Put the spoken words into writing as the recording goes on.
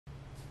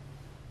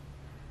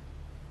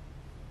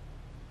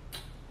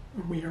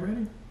We are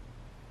ready.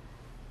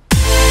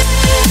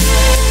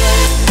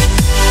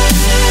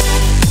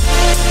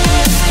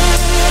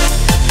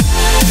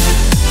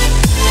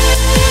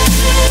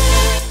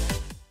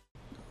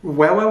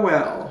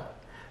 Well.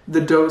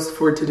 The dose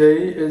for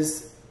today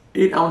is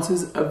 8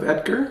 ounces of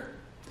Edgar.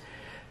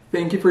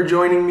 Thank you for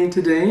joining me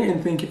today,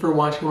 and thank you for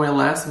watching my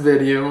last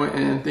video,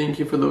 and thank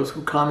you for those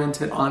who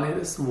commented on it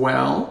as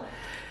well.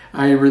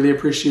 I really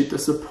appreciate the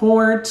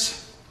support.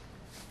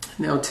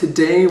 Now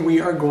today we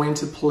are going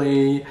to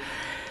play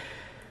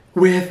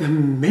with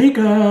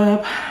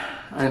makeup.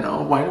 I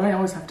know, why do I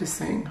always have to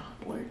sing?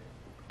 Like,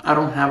 I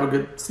don't have a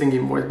good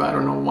singing voice, but I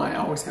don't know why I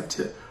always have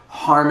to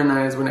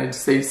harmonize when I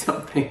say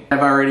something. I've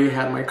already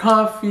had my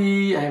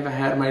coffee, I've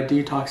had my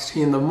detox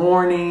tea in the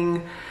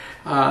morning,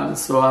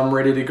 so I'm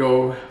ready to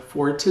go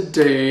for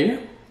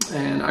today.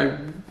 And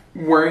I'm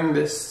wearing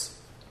this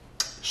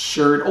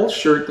shirt, old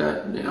shirt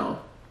that, you know,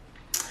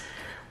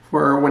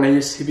 for when I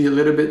used to be a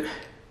little bit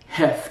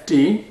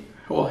hefty,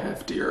 well,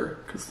 heftier,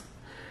 because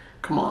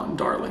come on,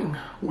 darling,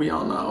 we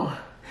all know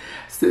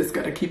sis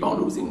gotta keep on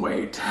losing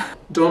weight.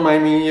 Don't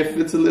mind me if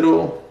it's a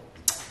little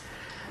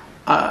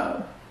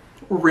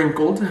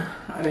wrinkled.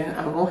 I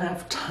don't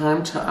have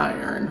time to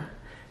iron.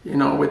 You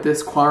know, with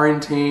this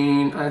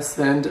quarantine, I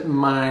sent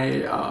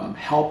my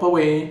help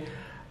away.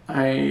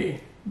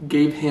 I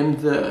gave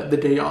him the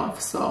day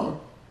off,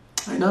 so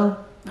I know,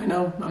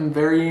 I'm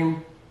very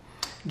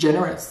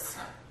generous.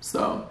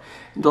 So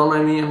don't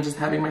mind me, I'm just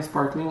having my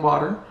sparkling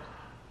water.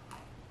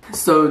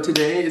 So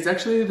today is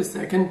actually the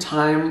second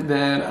time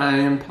that I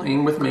am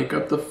playing with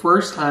makeup. The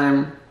first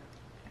time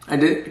I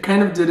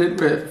kind of did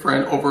it with a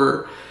friend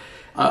over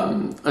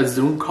a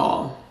Zoom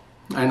call.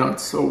 I know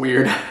it's so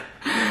weird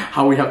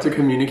how we have to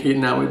communicate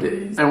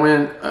nowadays. I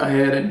went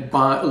ahead and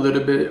bought a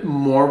little bit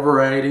more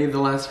variety. The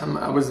last time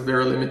I was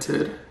very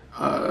limited.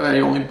 I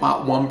only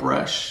bought one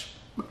brush.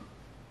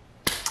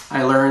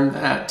 I learned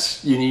that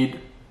you need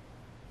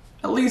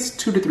at least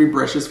 2 to 3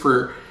 brushes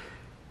for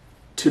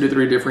 2 to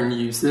 3 different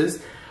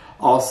uses.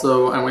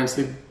 Also, I went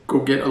to go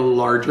get a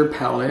larger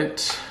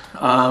palette.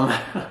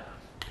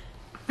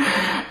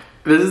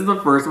 This is the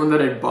first one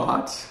that I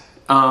bought.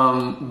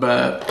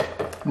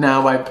 But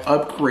now I've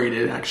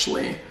upgraded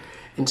actually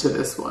into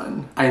this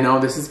one. I know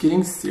this is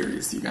getting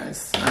serious, you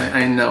guys.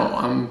 I know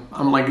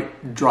I'm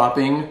like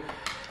dropping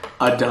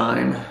a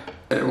dime.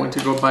 I went to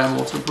go buy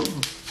multiple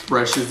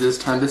brushes this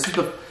time.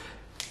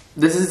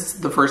 This is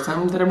the first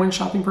time that I went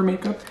shopping for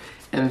makeup,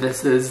 and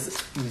this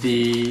is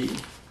the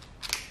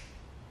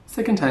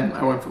second time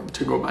I went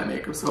to go buy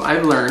makeup. So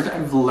I've learned.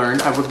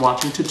 I was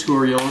watching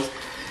tutorials.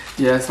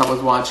 Yes, I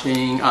was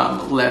watching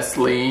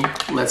Leslie,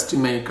 Let's Do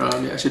Makeup.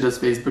 Yeah, she does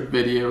Facebook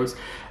videos.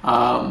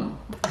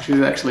 She's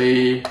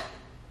actually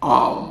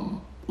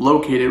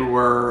located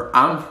where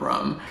I'm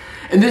from.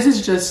 And this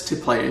is just to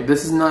play.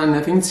 This is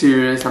nothing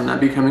serious. I'm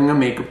not becoming a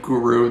makeup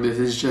guru. This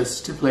is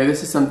just to play.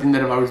 This is something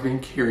that I've always been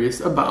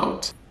curious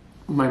about.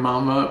 My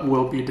mama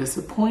will be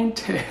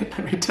disappointed,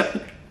 let me tell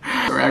you.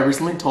 I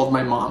recently told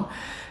my mom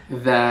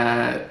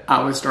that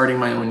I was starting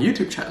my own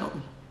YouTube channel.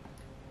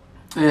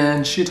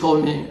 And she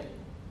told me,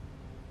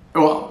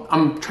 well,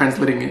 I'm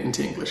translating it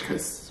into English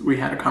because we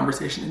had a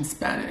conversation in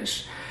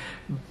Spanish.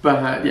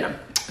 But yeah,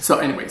 so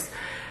anyways.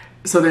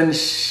 So then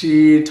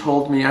she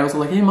told me, I was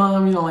like, hey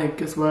mom, you know, like,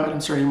 guess what?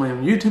 I'm starting my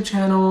own YouTube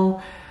channel.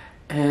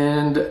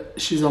 And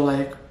she's all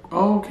like,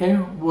 oh, okay,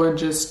 well,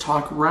 just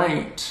talk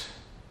right.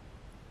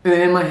 And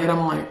then in my head,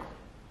 I'm like,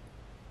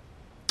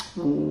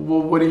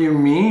 well, what do you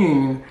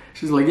mean?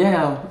 She's like,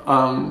 yeah,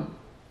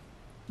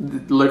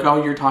 look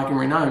how you're talking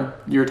right now.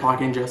 You're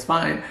talking just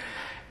fine.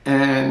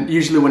 And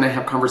usually when I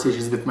have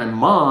conversations with my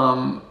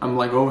mom, I'm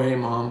like, oh, hey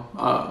mom,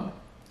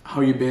 how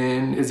you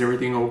been? Is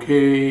everything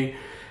okay?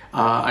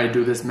 I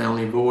do this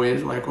manly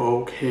voice, like,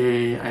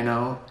 okay, I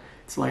know.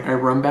 It's like I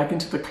run back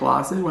into the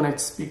closet when I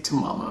speak to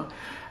mama.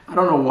 I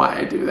don't know why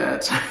I do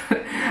that.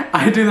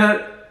 I do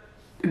that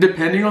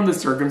depending on the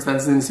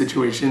circumstances and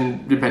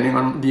situation, depending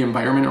on the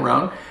environment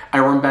around. I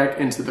run back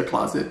into the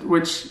closet,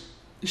 which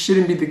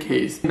shouldn't be the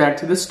case. Back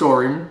to the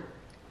story.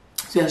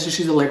 So yeah, so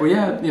she's like, well,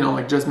 yeah, you know,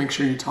 like, just make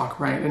sure you talk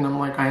right. And I'm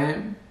like,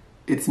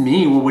 it's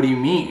me. Well, what do you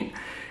mean?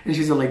 And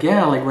she's like,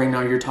 yeah, like right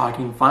now you're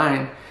talking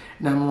fine.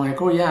 And I'm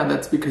like, oh yeah,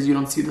 that's because you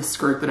don't see the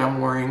skirt that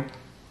I'm wearing.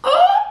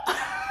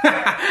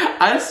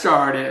 I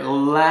started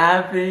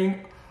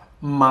laughing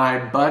my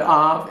butt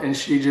off, and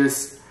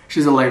she's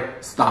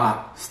like,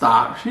 stop.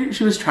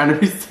 She was trying to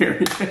be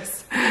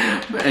serious.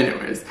 But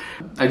anyways,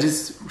 I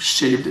just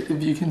shaved,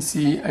 if you can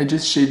see, I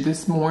just shaved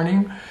this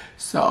morning.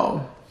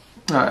 So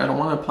I don't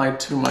want to apply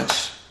too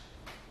much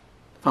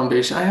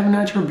foundation. I have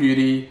Natural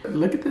Beauty.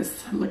 Look at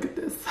this.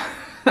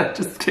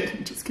 Just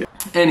kidding.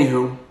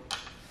 Anywho,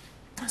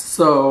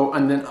 so,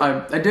 and then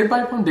I did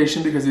buy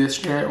foundation because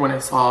yesterday when I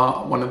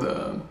saw one of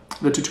the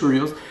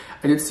tutorials,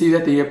 I did see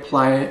that they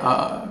apply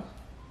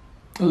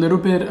a little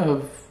bit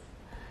of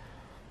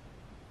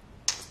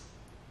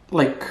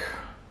like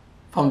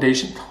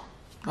foundation.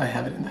 I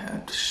have it in the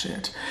hand,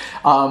 shit.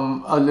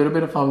 A little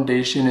bit of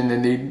foundation, and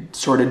then they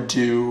sort of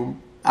do,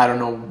 I don't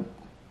know,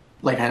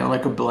 like kind of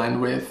like a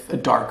blend with a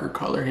darker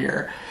color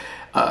here.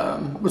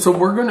 So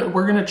we're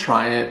gonna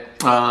try it.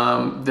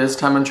 This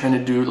time I'm trying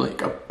to do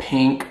like a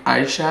pink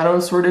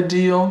eyeshadow sort of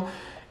deal,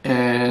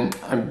 and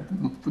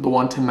the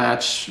one to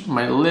match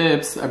my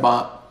lips, I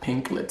bought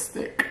pink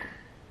lipstick.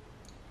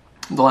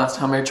 The last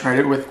time I tried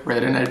it with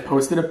red, and I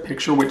posted a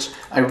picture, which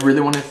I really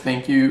want to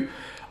thank you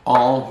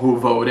all who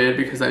voted,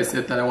 because I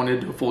said that I wanted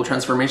to do a full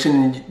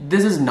transformation.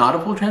 This is not a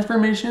full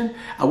transformation.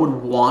 I would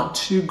want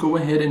to go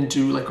ahead and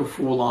do like a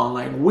full-on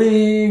like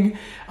wig,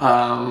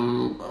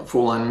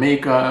 full-on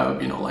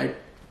makeup, you know, like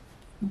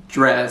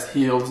dress,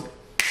 heels,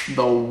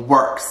 the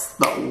works.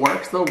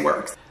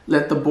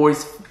 Let the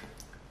boys,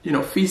 you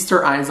know, feast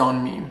their eyes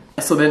on me.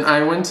 So then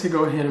I went to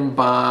go ahead and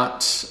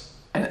bought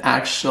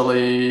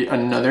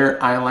another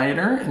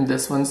eyeliner, and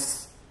this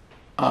one's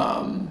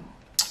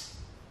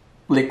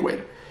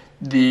liquid.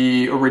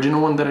 The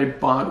original one that I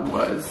bought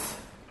was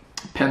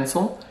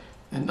pencil,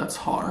 and that's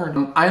hard.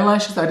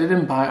 Eyelashes, I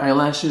didn't buy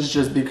eyelashes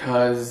just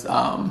because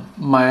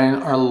mine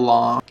are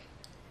long.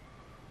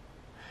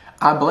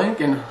 I blink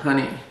and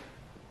honey,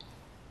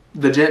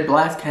 the Jet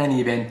Blast can't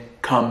even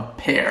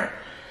compare.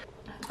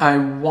 I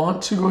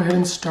want to go ahead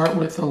and start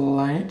with a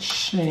light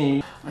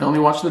shade. I only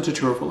watched the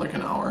tutorial for like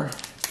an hour.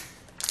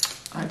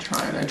 I'm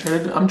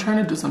trying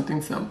to do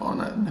something simple,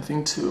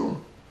 nothing too,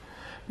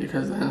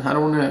 because then I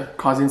don't want to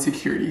cause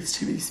insecurities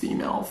to these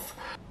females.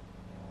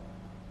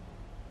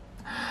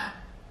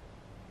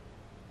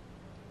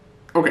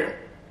 Okay.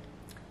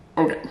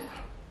 The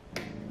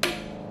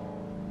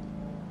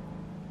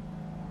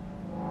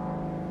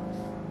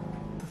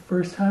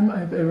first time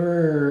I've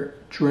ever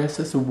dressed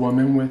as a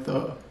woman with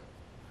a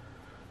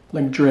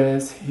like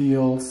dress,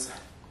 heels,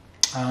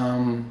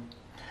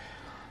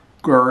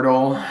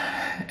 girdle,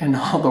 and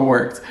all the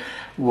works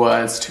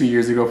was 2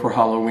 years ago for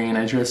Halloween.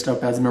 I dressed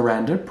up as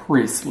Miranda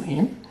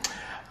Priestly.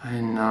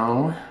 I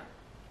know,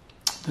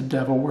 the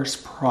Devil Wears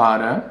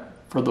Prada.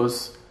 For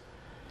those,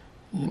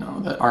 you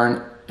know, that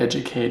aren't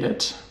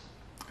educated,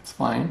 it's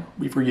fine,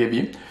 we forgive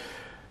you.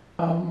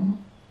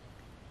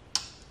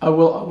 I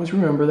will always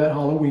remember that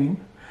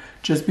Halloween,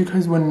 just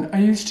because when I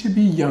used to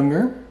be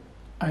younger,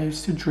 I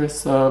used to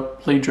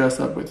play dress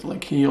up with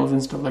like heels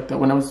and stuff like that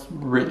when I was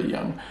really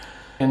young,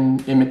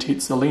 and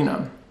imitate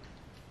Selena.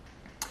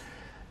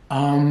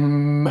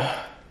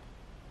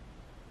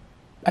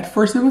 At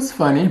first it was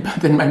funny,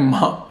 but then my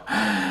mom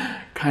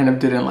kind of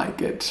didn't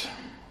like it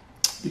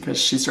because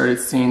she started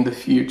seeing the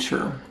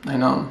future. I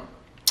know.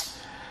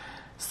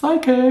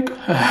 Psychic.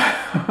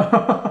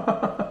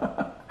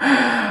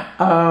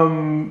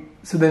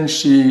 So then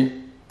she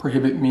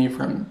prohibited me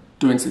from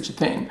doing such a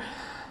thing.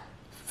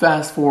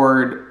 Fast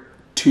forward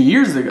 2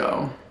 years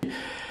ago,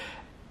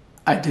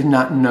 I did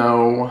not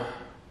know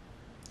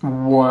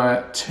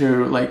what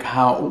to, like,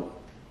 how,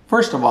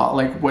 first of all,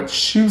 like what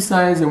shoe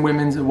size in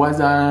women's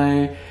was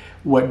I,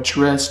 what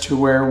dress to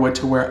wear, what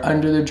to wear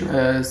under the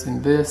dress,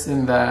 and this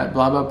and that,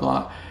 blah, blah,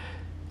 blah.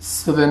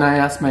 So then I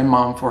asked my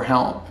mom for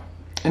help.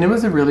 And it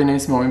was a really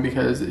nice moment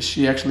because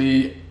she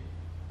actually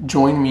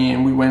joined me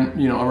and we went,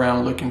 you know,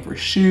 around looking for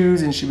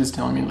shoes, and she was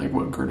telling me like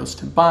what girdles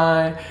to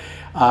buy.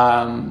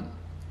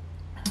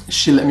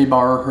 She let me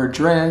borrow her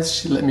dress.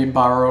 She let me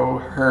borrow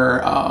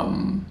her,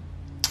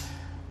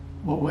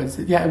 what was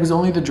it? Yeah, it was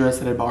only the dress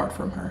that I borrowed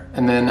from her.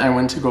 And then I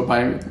went to go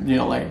buy, you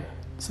know, like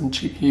some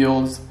cheap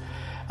heels.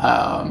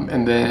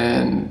 And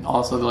then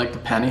also like the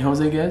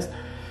pantyhose, I guess.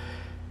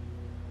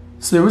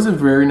 So it was a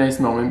very nice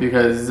moment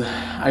because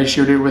I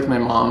shared it with my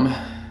mom,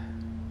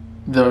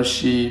 though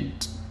she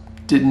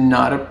did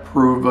not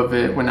approve of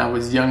it when I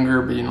was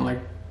younger, but you know, like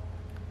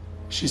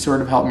she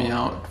sort of helped me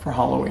out for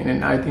Halloween,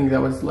 and I think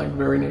that was like a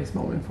very nice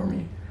moment for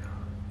me,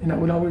 and I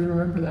would always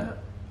remember that.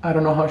 I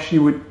don't know how she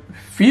would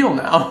feel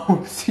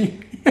now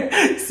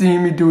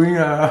seeing me doing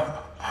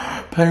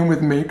playing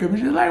with makeup.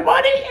 She's like,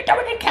 what are you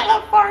doing in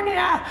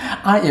California?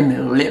 I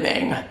am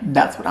living.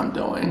 That's what I'm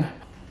doing.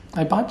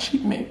 I bought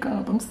cheap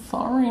makeup. I'm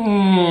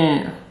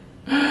sorry.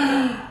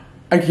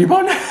 I keep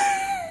on.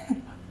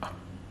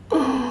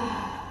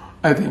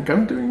 I think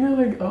I'm doing it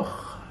like,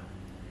 ugh.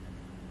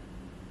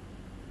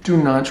 Do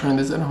not try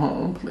this at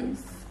home,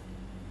 please.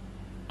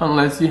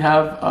 Unless you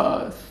have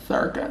a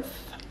circus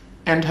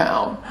in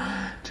town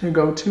to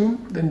go to,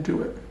 then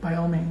do it by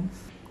all means.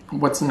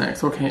 What's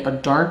next? Okay, a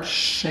dark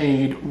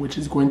shade, which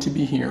is going to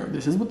be here.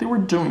 This is what they were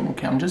doing.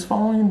 Okay, I'm just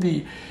following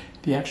the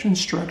actual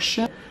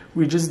instruction.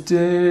 We just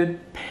did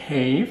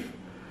Pave.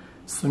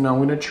 So now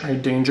I'm gonna try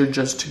Danger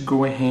just to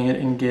go ahead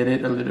and get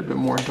it a little bit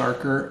more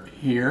darker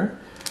here.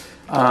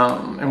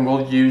 And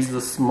we'll use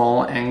the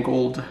small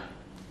angled,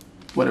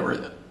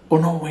 whatever. Oh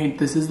no, wait,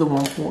 this is the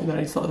one that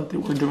I saw that they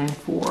were doing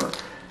for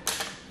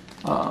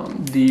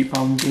the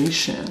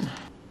foundation.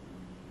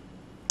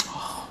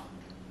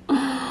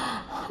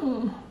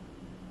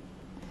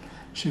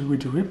 Should we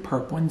do it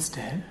purple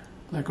instead?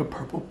 Like a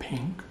purple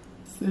pink?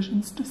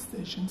 Decisions. Let's do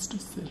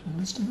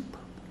the purple.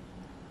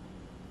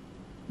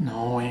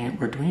 No, wait,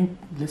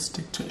 let's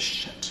stick to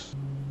shit.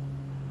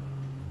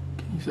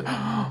 Can you see?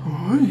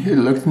 Oh, it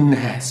looks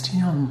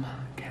nasty on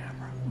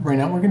camera. Right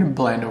now we're gonna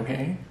blend,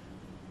 okay?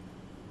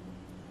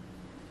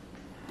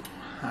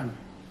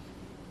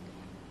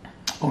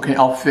 Okay,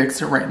 I'll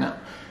fix it right now.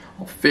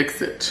 I'll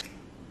fix it.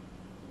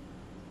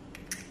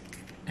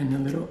 And a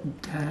little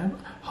dab.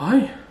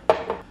 Hi.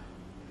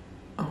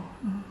 Oh.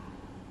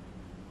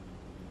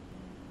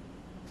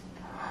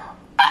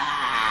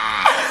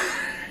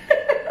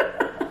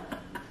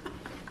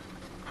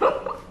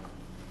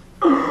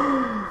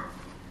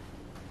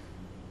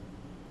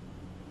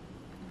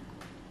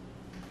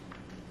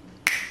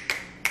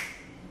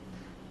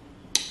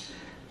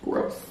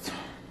 Gross.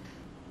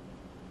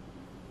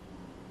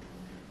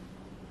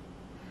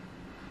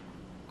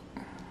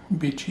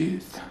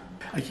 Bitches.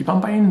 I keep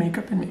on buying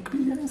makeup and makeup,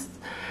 you guys.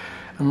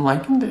 I'm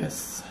liking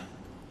this.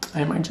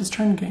 I might just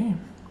turn game.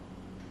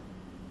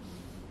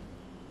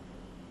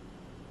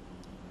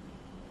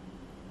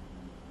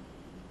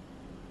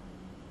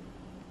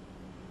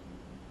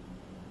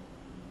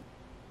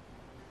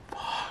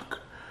 Fuck.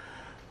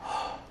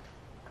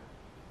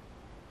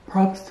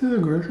 Props to the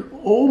girls.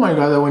 Oh my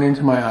god, that went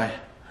into my eye.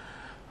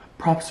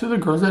 Props to the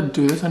girls that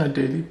do this on a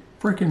daily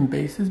freaking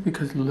basis,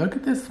 because look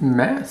at this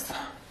mess.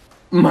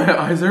 My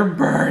eyes are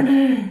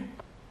burning.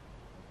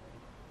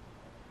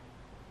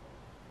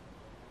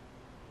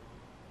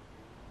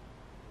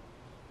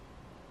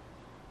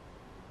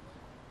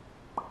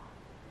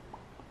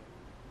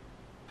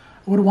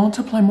 I would want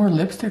to apply more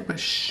lipstick, but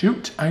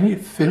shoot, I need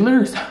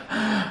fillers.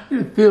 I need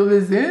to fill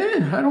this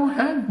in. I don't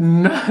have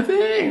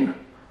nothing.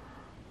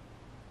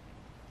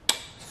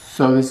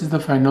 So this is the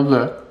final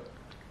look.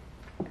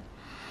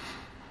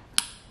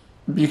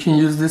 You can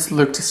use this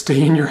look to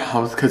stay in your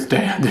house, because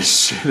damn,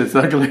 this shit is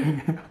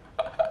ugly.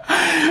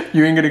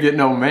 You ain't gonna get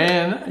no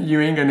man. You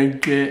ain't gonna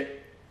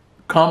get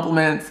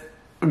compliments.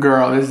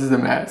 Girl, this is a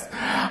mess.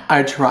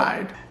 I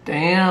tried.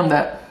 Damn,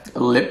 that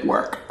lip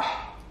work.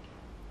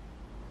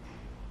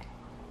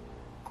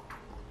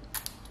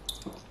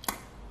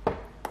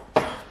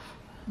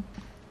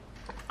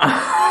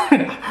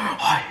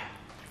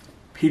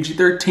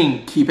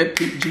 PG-13, keep it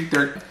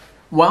PG-13.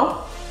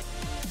 Well,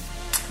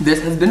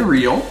 this has been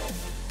real.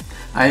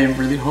 I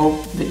really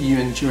hope that you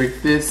enjoyed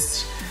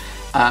this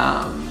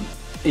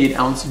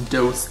 8-ounce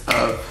dose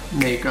of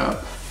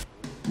makeup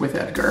with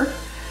Edgar.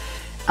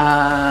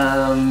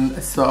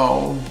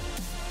 So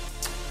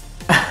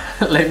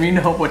let me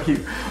know what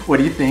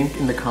you think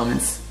in the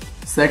comments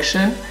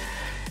section.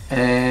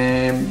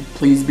 And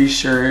please be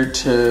sure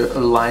to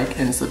like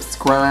and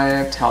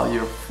subscribe, tell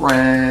your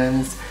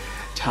friends,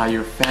 tell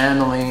your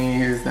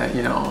families that,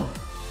 you know,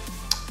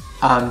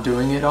 I'm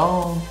doing it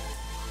all.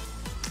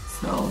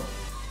 So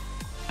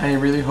I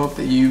really hope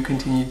that you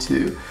continue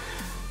to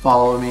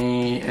follow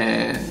me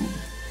and,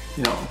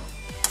 you know,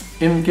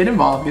 get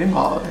involved,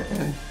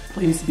 and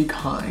please be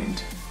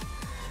kind,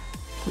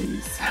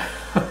 please.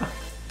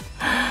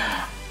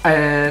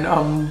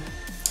 And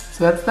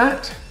so that's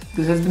that.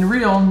 This has been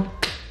real.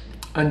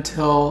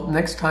 Until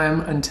next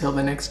time, until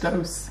the next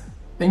dose.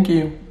 Thank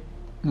you.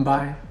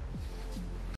 Bye.